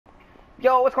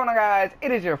Yo, what's going on, guys?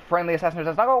 It is your friendly Assassin.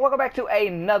 Welcome back to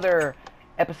another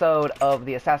episode of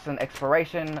the Assassin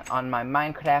Exploration on my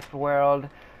Minecraft world.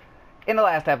 In the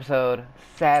last episode,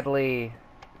 sadly,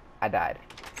 I died.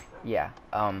 Yeah,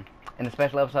 in the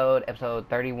special episode, episode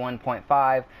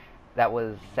 31.5, that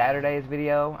was Saturday's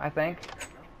video, I think.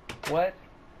 What?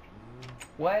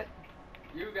 What?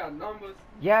 You got numbers?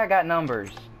 Yeah, I got numbers.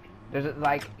 There's,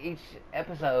 like, each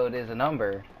episode is a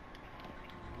number.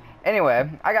 Anyway,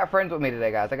 I got friends with me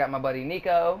today, guys. I got my buddy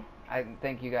Nico. I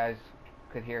think you guys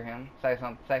could hear him. Say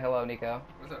something. Say hello, Nico.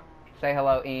 What's up? Say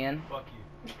hello, Ian. Fuck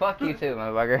you. Fuck you too,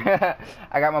 motherfucker.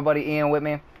 I got my buddy Ian with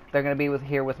me. They're gonna be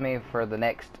here with me for the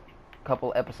next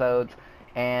couple episodes.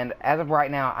 And as of right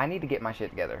now, I need to get my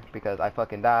shit together because I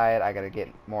fucking died. I gotta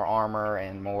get more armor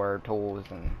and more tools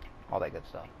and all that good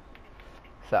stuff.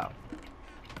 So,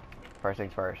 first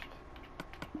things first.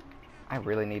 I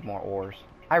really need more ores.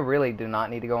 I really do not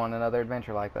need to go on another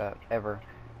adventure like that, ever.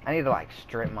 I need to, like,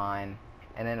 strip mine.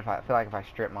 And then if I feel like if I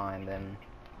strip mine, then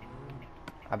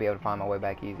I'll be able to find my way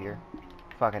back easier.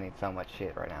 Fuck, I need so much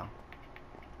shit right now.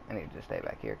 I need to just stay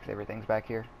back here, because everything's back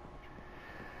here.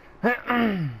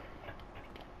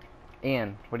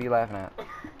 Ian, what are you laughing at?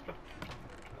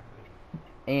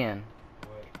 Ian,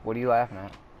 what are you laughing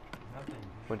at? Nothing.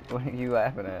 What are you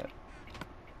laughing at?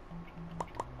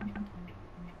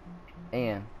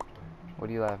 Ian, what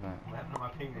are you laughing at? I'm laughing at my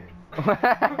penis.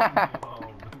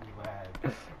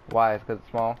 Oh, Why? It's because it's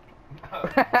small?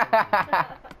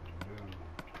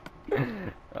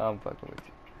 I'm fucking with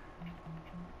you.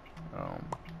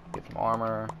 Get some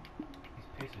armor. He's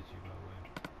pissed at you, by the way.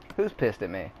 Who's pissed at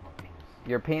me? My penis.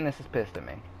 Your penis is pissed at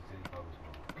me. He said he thought it was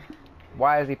small.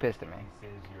 Why is he pissed at me? He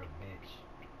says you're a bitch.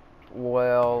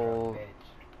 Well,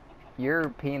 You're a bitch. your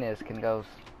penis can go,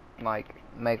 like,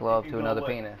 make love to another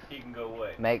away. penis. He can go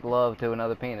away. Make love to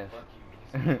another penis.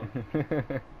 Fuck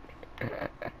you.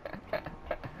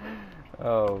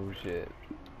 Oh, shit.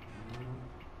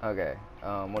 Okay,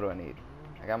 what do I need?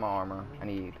 I got my armor. I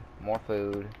need more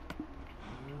food,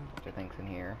 which I think's in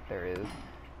here. There is.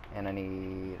 And I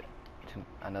need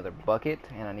another bucket,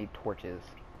 and I need torches.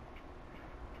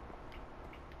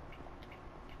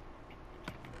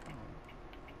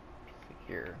 Let's see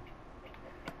here.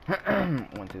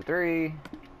 1, 2, 3.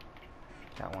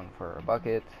 Got one for a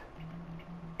bucket.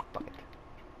 Bucket.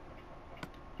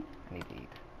 I need to eat.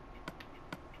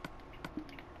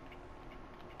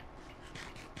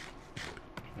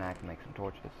 Now I can make some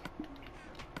torches.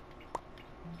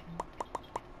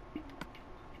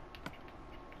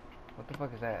 What the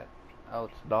fuck is that? Oh,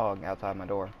 it's a dog outside my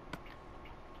door.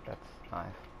 That's nice.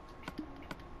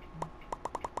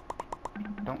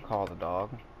 Don't call the dog.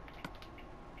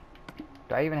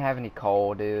 Do I even have any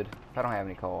coal, dude? If I don't have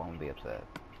any coal, I'm gonna be upset.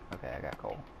 Okay, I got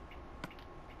coal.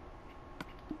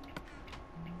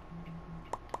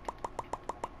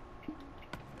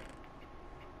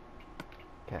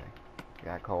 Okay, I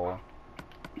got coal.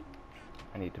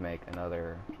 I need to make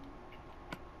another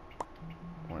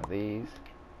one of these.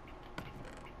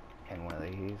 And one of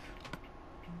these.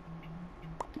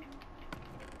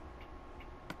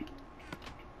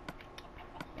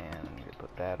 And I need to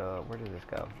put that up. Where does this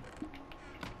go?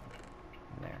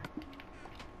 In there.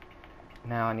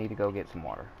 Now I need to go get some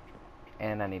water.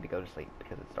 And I need to go to sleep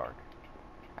because it's dark.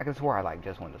 I could swear I like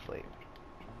just went to sleep.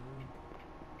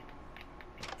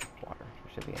 Water.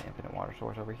 There should be an infinite water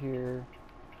source over here.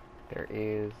 There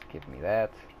is. Give me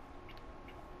that.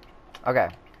 Okay.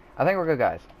 I think we're good,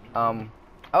 guys.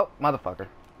 Oh, motherfucker.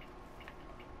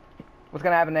 What's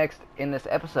gonna happen next in this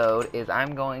episode is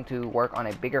I'm going to work on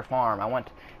a bigger farm. I want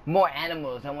more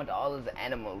animals. I want all those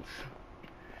animals.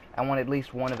 I want at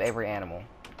least one of every animal.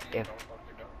 If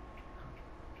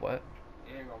what?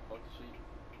 You ain't gonna fuck the sheep.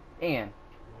 Ian,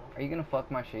 are you gonna fuck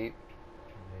my sheep?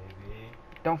 Maybe.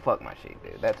 Don't fuck my sheep,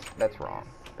 dude. That's wrong.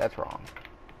 That's wrong.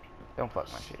 Don't fuck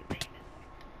my sheep.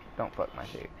 Don't fuck my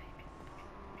sheep.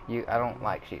 I don't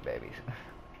like sheep babies.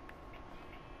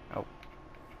 Oh.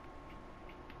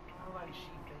 I like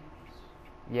sheep babies.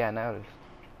 Yeah, I noticed.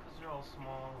 Because they're all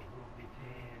small, little big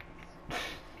heads.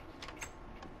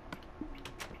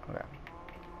 Okay.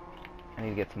 I need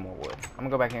to get some more wood. I'm gonna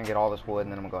go back here and get all this wood,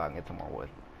 and then I'm gonna go out and get some more wood.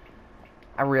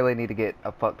 I really need to get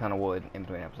a fuck ton of wood in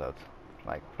between episodes.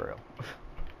 Like, for real.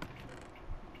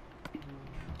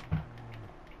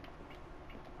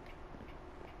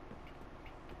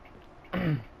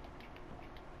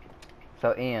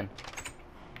 So, Ian,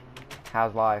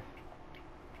 how's life?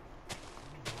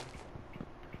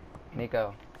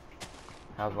 Nico,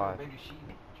 how's life? Baby sheep,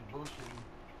 you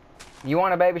bullshitting. You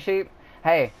want a baby sheep?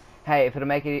 Hey, if it'll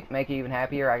make you even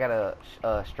happier, I got a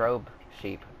strobe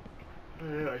sheep.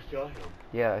 Yeah, I saw him.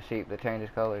 Yeah, a sheep that changes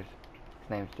colors. His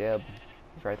name's Jeb.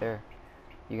 He's right there.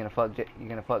 You gonna fuck Jeb? I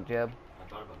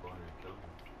thought about going there and killing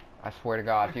him. I swear to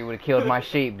God, if you would have killed my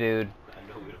sheep, dude, I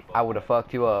know we'd have I would have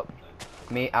fucked you up.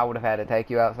 I would have had to take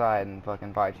you outside and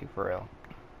fucking fight you for real.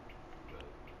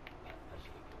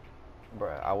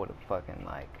 Bruh, I would have fucking,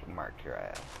 like, marked your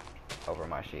ass over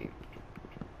my sheep.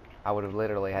 I would have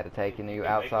literally had to take you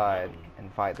outside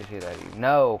and fight the shit out of you.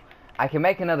 No, I can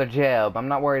make another Jeb. I'm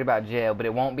not worried about Jeb, but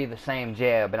it won't be the same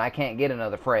Jeb, and I can't get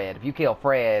another Fred. If you kill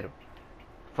Fred,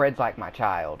 Fred's like my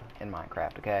child in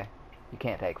Minecraft, okay? You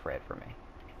can't take Fred from me.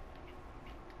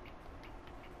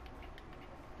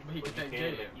 But you can take You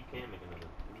Jeb. can make another.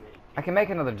 I can make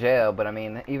another Jeb, but I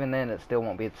mean, even then, it still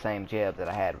won't be the same Jeb that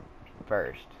I had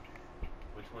first.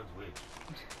 Which one's which?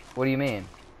 What do you mean?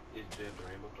 Is Jeb the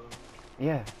rainbow color?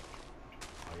 Yeah.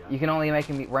 Oh, yeah. You can only make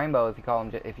him be rainbow if you call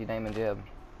him if you name him Jeb.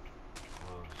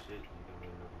 Oh shit, you can make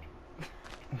another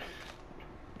one.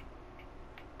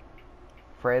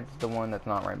 Fred's the one that's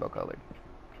not rainbow colored.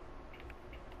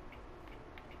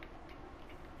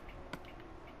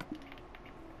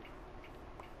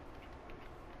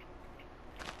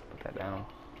 Put that down.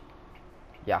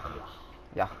 Yeah.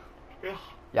 Yeah. Yeah.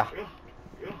 Yeah. Yeah.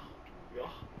 Yeah. Yeah.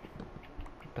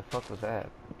 What the fuck was that?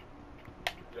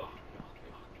 Yeah.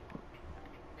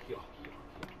 Yeah.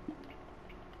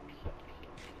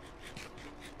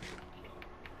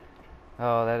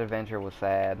 Oh, that adventure was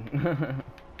sad.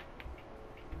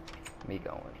 Me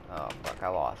going. Oh, fuck. I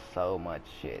lost so much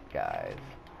shit, guys.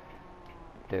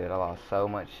 Dude, I lost so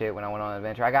much shit when I went on an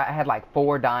adventure. I had like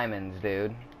 4 diamonds,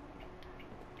 dude.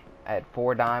 I had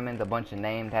 4 diamonds, a bunch of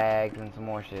name tags, and some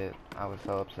more shit. I was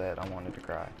so upset. I wanted to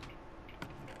cry.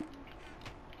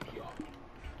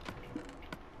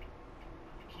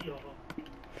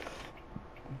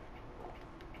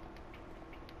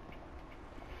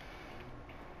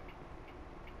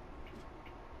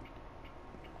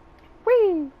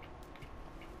 Whee!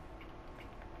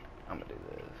 I'm gonna do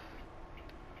this.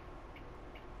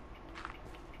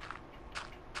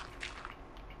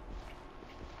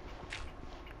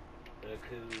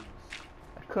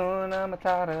 Hakuna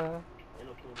Matata.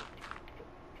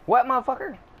 What,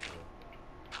 motherfucker?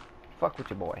 Fuck with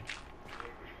your boy.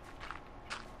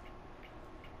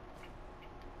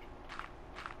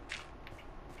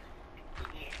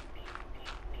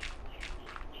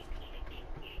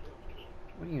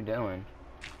 What are you doing?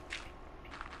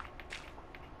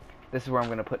 This is where I'm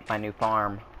gonna put my new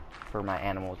farm for my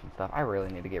animals and stuff. I really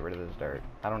need to get rid of this dirt.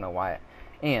 I don't know why.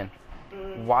 And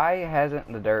why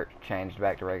hasn't the dirt changed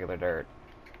back to regular dirt?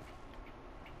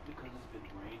 Because it's been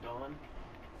rained on,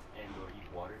 and or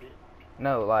you've watered it.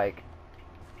 No, like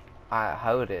I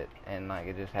hoed it and like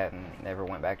it just never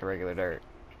went back to regular dirt.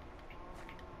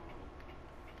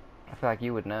 I feel like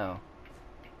you would know.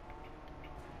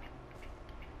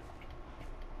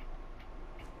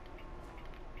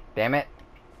 Damn it.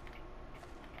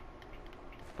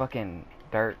 Fucking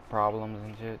dirt problems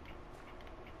and shit.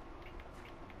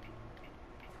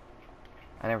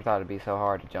 I never thought it'd be so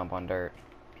hard to jump on dirt.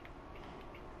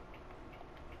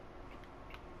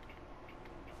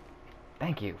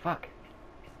 Thank you, fuck.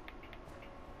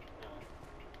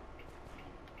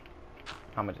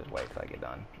 I'ma just wait till I get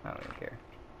done. I don't even care.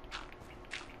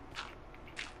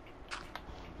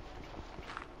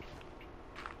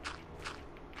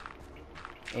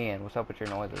 Ian, what's up with your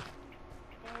noises?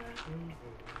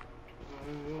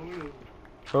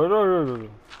 Son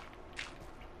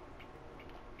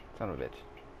of a bitch.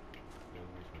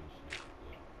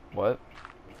 What?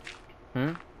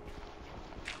 Hmm?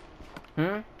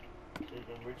 Hmm?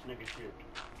 Rich nigga shit.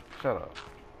 Shut up.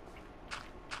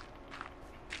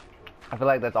 I feel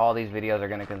like that's all these videos are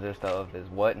gonna consist of is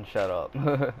what and shut up.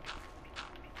 And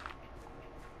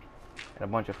a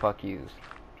bunch of fuck yous.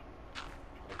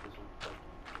 Like this one.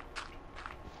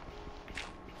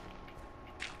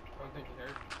 I don't think you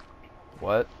heard.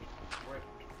 What?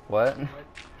 What? What? What?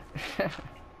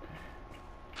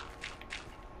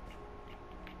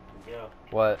 Yeah.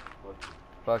 What?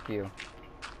 Fuck you.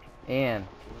 Fuck you. Ian.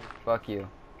 Fuck you. You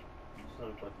son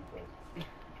of a fucking place.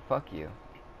 Fuck you.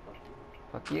 Fuck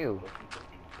Fuck you. you. Fuck you. Fuck you.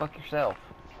 Fuck yourself.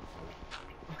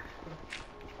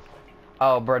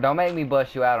 Oh, bro, don't make me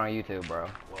bust you out on YouTube, bro.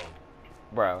 Whoa.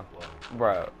 Bro. Whoa.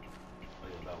 Bro. Oh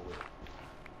yeah, about what?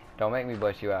 Don't make me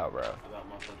bust you out, bro. About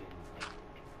my fucking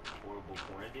horrible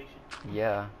porn addiction?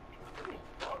 Yeah.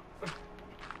 Oh, fuck.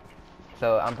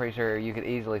 So I'm pretty sure you could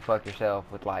easily fuck yourself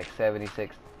with like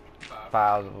 76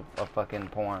 files of fucking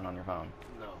porn on your phone.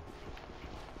 No.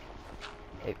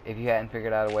 If you hadn't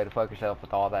figured out a way to fuck yourself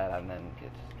with all that, and then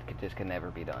it just could never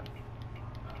be done.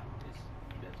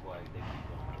 That's why they keep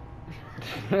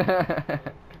going. I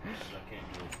can't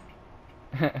do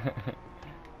it.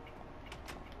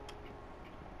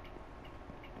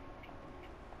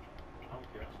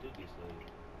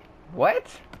 What?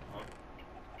 Huh?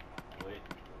 Wait.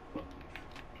 Fuck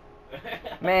you.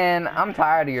 Man, I'm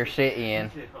tired of your shit,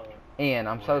 Ian. He said, huh? Ian,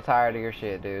 I'm so What? tired of your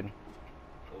shit, dude. Go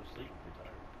to sleep if you're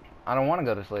tired. I don't want to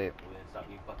go to sleep. Well, then stop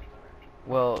being fucking tired.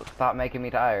 Well, stop making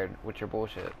me tired with your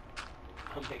bullshit.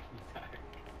 Don't make me tired.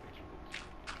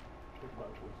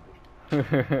 With your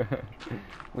bullshit.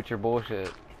 With your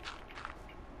bullshit.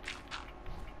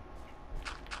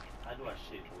 How do I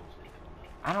shit bullshit?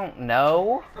 I don't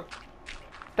know.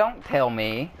 Don't tell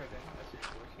me. Cause that shit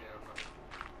bullshit, I don't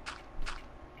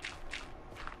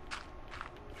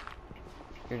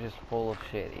know. You're just full of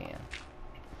shit, Ian. Ain't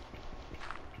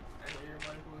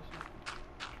everybody bullshit?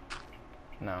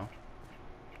 No.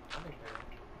 I think they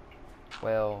are.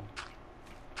 Well,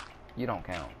 you don't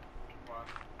count. Why?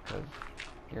 Because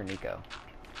you're Nico.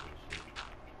 Bullshit.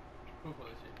 Who full of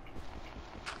shit?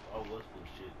 I was full of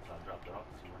shit, so I dropped it off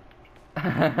this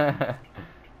morning.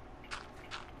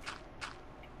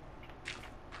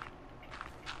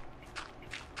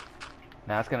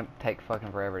 Now it's gonna take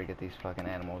fucking forever to get these fucking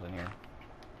animals in here.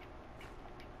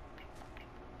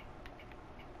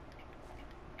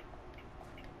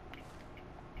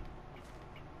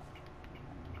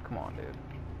 Come on, dude. Yeah,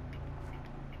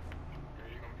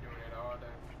 you gonna be doing that all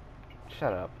day.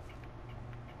 Shut up.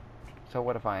 So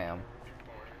what if I am?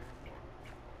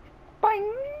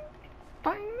 Boing,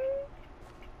 Bing! boing. Bing!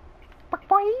 Bing,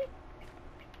 boing!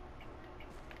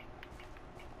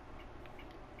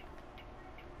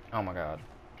 Oh my god.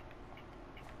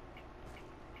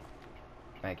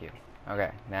 Thank you.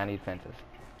 Okay, now I need fences.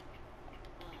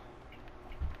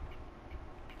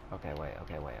 Okay, wait,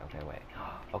 okay, wait, okay, wait.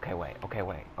 Okay, wait, okay,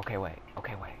 wait, okay, wait,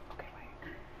 okay, wait, okay,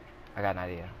 wait. I got an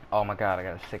idea. Oh my god, I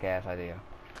got a sick ass idea.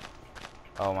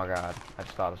 Oh my god, I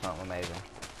just thought of something amazing.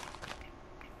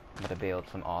 I'm gonna build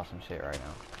some awesome shit right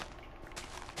now.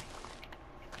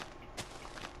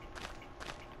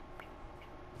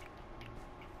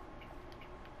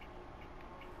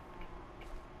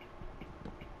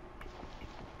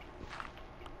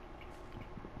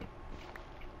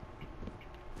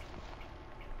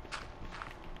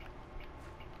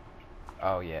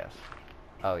 Oh yes.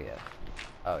 Oh yes.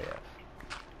 Oh yes.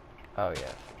 Oh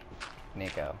yes.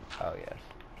 Nico. Oh yes.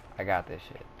 I got this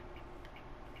shit.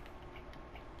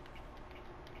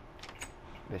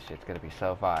 This shit's gonna be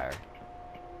so fire.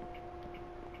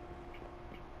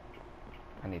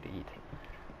 I need to eat.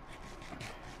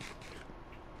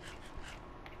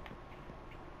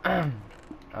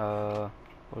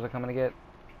 What was I coming to get?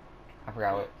 I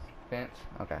forgot what. Fence?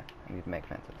 Okay. I need to make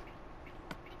fences.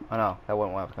 Oh no, that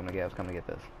wasn't what I was coming to get. I was coming to get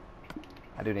this.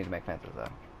 I do need to make fences though.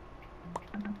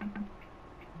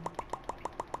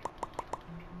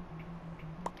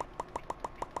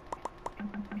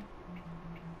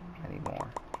 I need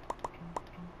more.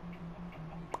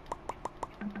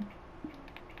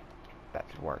 That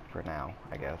should work for now,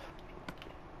 I guess.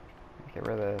 Get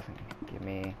rid of this and give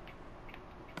me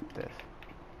this.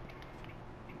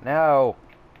 No!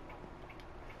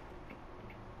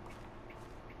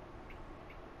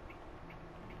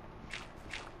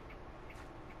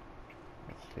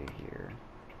 Let's see here.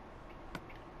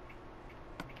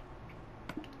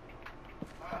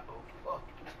 Oh, fuck.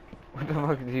 What the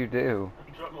fuck did you do?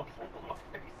 I dropped my phone on my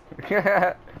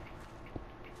face.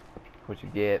 What you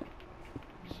get?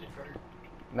 Shit hurt.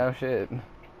 No shit.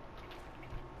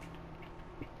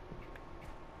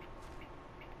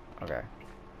 Okay.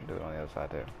 Do it on the other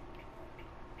side too.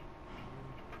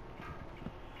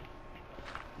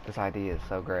 This idea is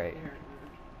so great. It hurt.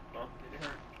 Huh? Did it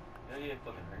hurt? Yeah, yeah, it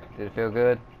fucking hurt. Did it feel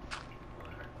good? Oh,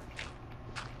 it hurt.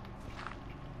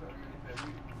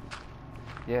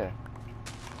 Yeah. It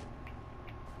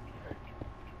hurt.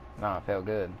 No, it felt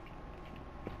good.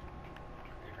 It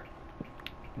hurt.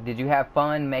 Did you have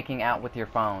fun making out with your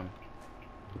phone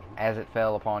as it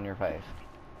fell upon your face?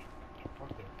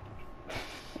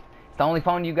 It's the only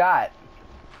phone you got.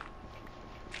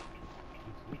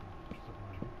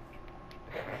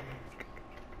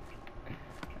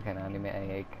 Okay, now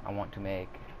I want to make,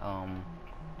 let me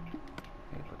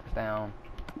put this down.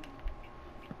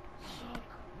 Suck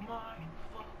my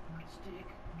fucking stick.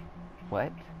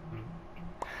 What?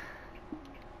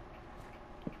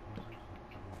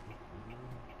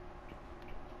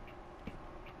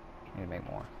 I need to make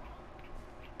more.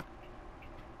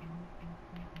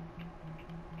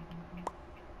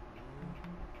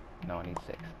 No, I need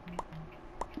 6.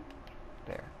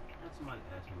 There. I had somebody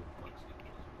ask me what the fuck stick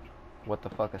was. What the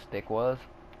fuck a stick was?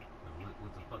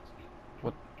 What's a fuck stick?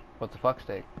 What's a fuck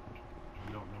stick?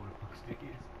 You don't know what a fuck stick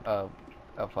is?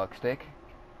 A fuck stick?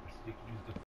 A stick used to